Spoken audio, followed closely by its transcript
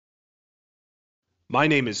My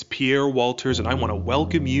name is Pierre Walters, and I want to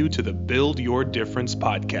welcome you to the Build Your Difference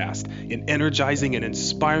podcast, an energizing and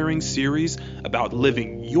inspiring series about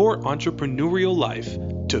living your entrepreneurial life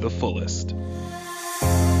to the fullest.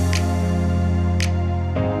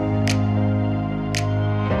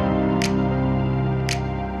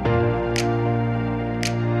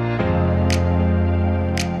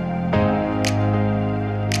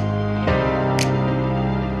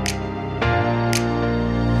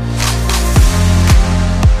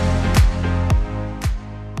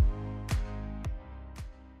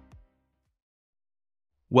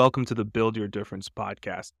 Welcome to the Build Your Difference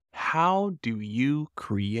podcast. How do you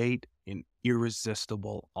create an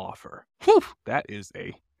irresistible offer? Whew, that is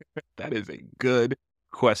a good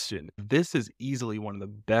question. This is easily one of the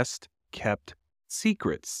best kept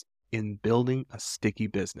secrets in building a sticky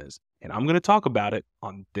business, and I'm going to talk about it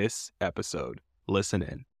on this episode. Listen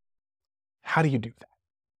in. How do you do that?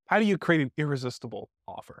 How do you create an irresistible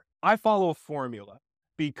offer? I follow a formula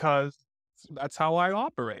because that's how I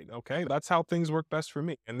operate, okay? That's how things work best for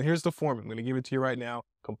me. And here's the formula. I'm going to give it to you right now,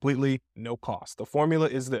 completely no cost. The formula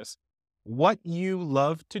is this: what you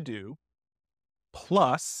love to do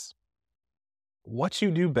plus what you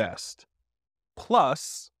do best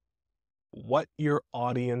plus what your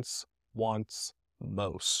audience wants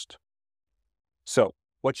most. So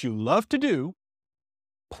what you love to do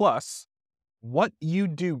plus what you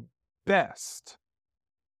do best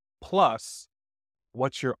plus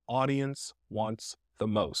what your audience wants the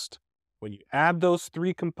most. When you add those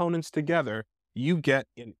three components together, you get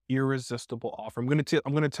an irresistible offer. I'm going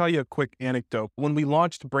to tell you a quick anecdote. When we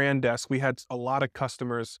launched Brand Desk, we had a lot of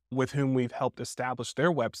customers with whom we've helped establish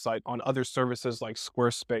their website on other services like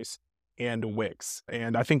Squarespace and Wix.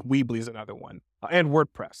 And I think Weebly is another one. And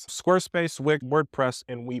WordPress. Squarespace, Wix, WordPress,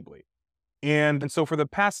 and Weebly. And so for the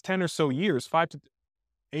past 10 or so years, 5 to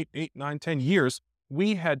 8, 9, 10 years,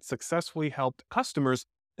 we had successfully helped customers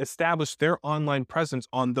establish their online presence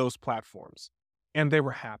on those platforms, and they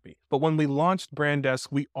were happy. But when we launched Brand Desk,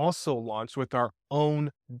 we also launched with our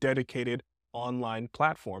own dedicated online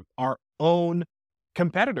platform, our own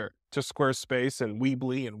competitor to Squarespace and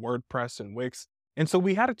Weebly and WordPress and Wix. And so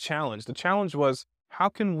we had a challenge. The challenge was, how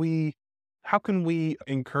can we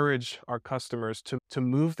encourage our customers to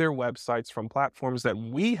move their websites from platforms that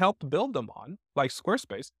we helped build them on, like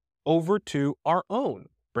Squarespace, over to our own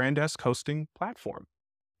Brand Desk hosting platform?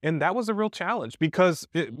 And that was a real challenge because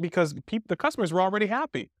the customers were already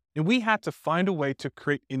happy. And we had to find a way to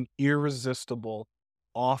create an irresistible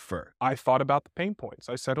offer. I thought about the pain points.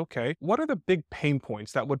 I said, okay, what are the big pain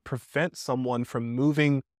points that would prevent someone from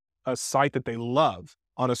moving a site that they love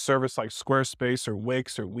on a service like Squarespace or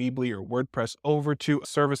Wix or Weebly or WordPress over to a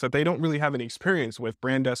service that they don't really have any experience with,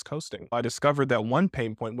 Brand Desk hosting? I discovered that one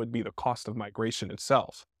pain point would be the cost of migration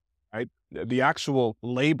itself. Right? The actual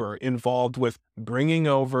labor involved with bringing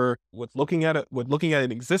over, with looking at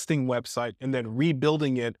an existing website and then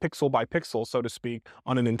rebuilding it pixel by pixel, so to speak,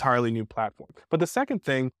 on an entirely new platform. But the second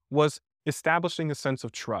thing was establishing a sense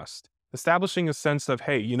of trust, establishing a sense of,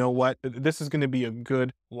 hey, you know what? This is going to be a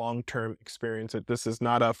good long-term experience. This is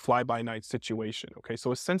not a fly-by-night situation. Okay,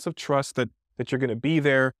 so a sense of trust that you're going to be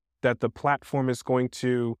there, that the platform is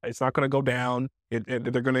it's not going to go down. They're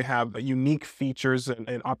going to have unique features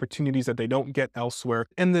and opportunities that they don't get elsewhere.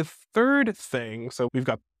 And the third thing, so we've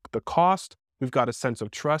got the cost, we've got a sense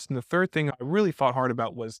of trust. And the third thing I really thought hard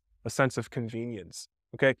about was a sense of convenience.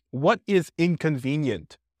 Okay, what is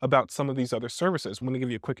inconvenient about some of these other services? I'm going to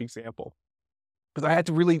give you a quick example, because I had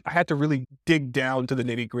to really dig down to the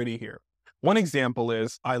nitty gritty here. One example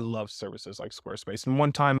is, I love services like Squarespace. And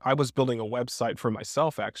one time I was building a website for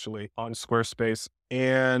myself, actually, on Squarespace.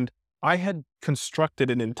 And I had constructed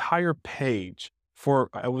an entire page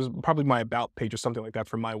it was probably my about page or something like that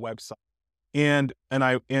for my website. And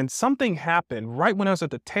something happened right when I was at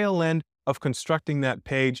the tail end of constructing that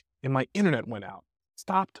page, and my internet went out,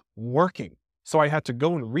 stopped working. So I had to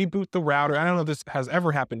go and reboot the router. I don't know if this has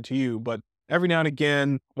ever happened to you, but every now and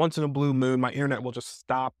again, once in a blue moon, my internet will just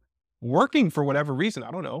stop working for whatever reason. I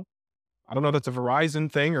don't know if that's a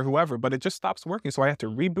Verizon thing or whoever, but it just stops working. So I had to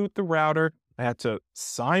reboot the router. I had to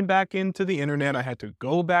sign back into the internet. I had to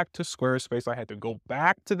go back to Squarespace. I had to go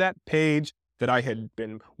back to that page that I had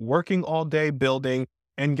been working all day building.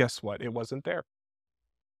 And guess what? It wasn't there.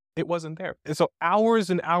 It wasn't there. And so hours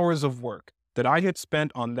and hours of work that I had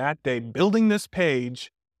spent on that day building this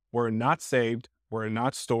page were not saved, were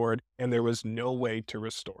not stored, and there was no way to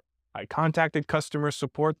restore. I contacted customer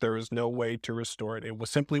support. There was no way to restore it. It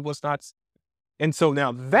simply was not. And so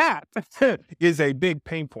now that is a big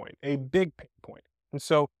pain point, And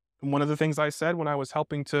so one of the things I said when I was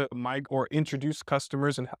helping to introduce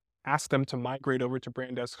customers and asked them to migrate over to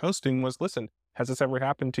Brand Desk Hosting was, listen, has this ever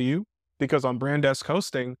happened to you? Because on Brand Desk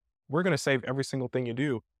Hosting, we're going to save every single thing you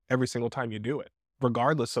do every single time you do it,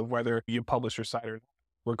 regardless of whether you publish your site or not,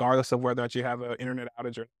 regardless of whether you have an internet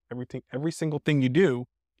outage or everything. Every single thing you do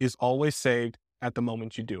is always saved at the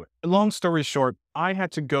moment you do it. Long story short, I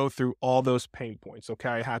had to go through all those pain points. Okay.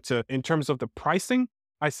 I had to, in terms of the pricing,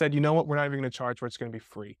 I said, you know what? We're not even going to charge where it's going to be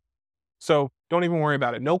free. So don't even worry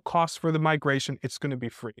about it. No cost for the migration. It's going to be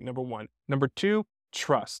free. Number one. Number two,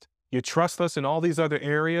 trust. You trust us in all these other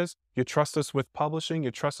areas. You trust us with publishing.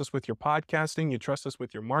 You trust us with your podcasting. You trust us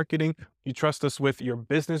with your marketing. You trust us with your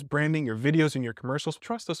business branding, your videos and your commercials.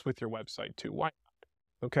 Trust us with your website too. Why not?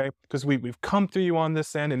 Okay, because we've come through you on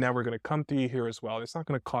this end, and now we're going to come through you here as well. It's not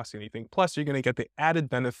going to cost you anything. Plus, you're going to get the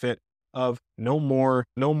added benefit of no more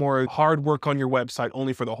hard work on your website,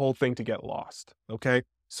 only for the whole thing to get lost. Okay,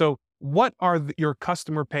 so what are your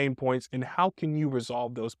customer pain points, and how can you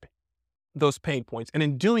resolve those pain points? And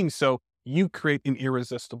in doing so, you create an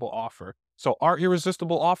irresistible offer. So our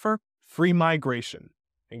irresistible offer, free migration.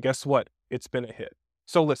 And guess what? It's been a hit.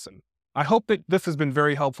 So listen. I hope that this has been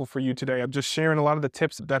very helpful for you today. I'm just sharing a lot of the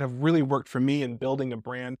tips that have really worked for me in building a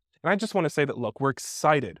brand. And I just want to say that, look, we're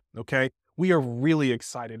excited, okay? We are really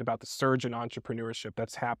excited about the surge in entrepreneurship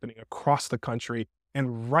that's happening across the country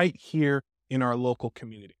and right here in our local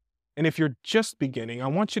community. And if you're just beginning, I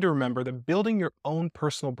want you to remember that building your own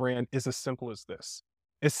personal brand is as simple as this.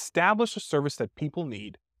 Establish a service that people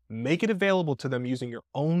need, make it available to them using your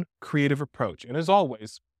own creative approach. And as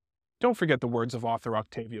always, don't forget the words of author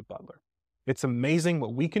Octavia Butler. It's amazing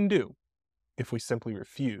what we can do if we simply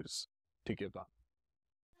refuse to give up.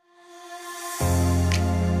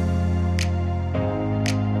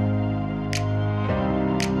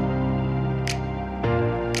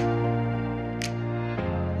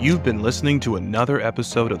 You've been listening to another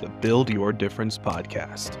episode of the Build Your Difference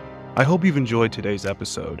podcast. I hope you've enjoyed today's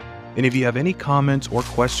episode. And if you have any comments or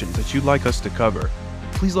questions that you'd like us to cover,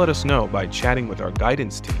 please let us know by chatting with our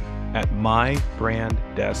guidance team at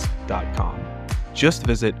mybranddesk.com. Just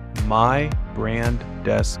visit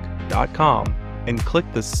mybranddesk.com and click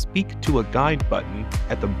the Speak to a Guide button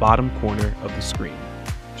at the bottom corner of the screen.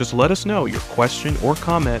 Just let us know your question or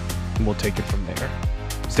comment, and we'll take it from there.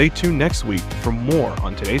 Stay tuned next week for more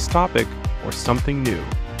on today's topic or something new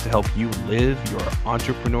to help you live your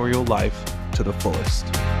entrepreneurial life to the fullest.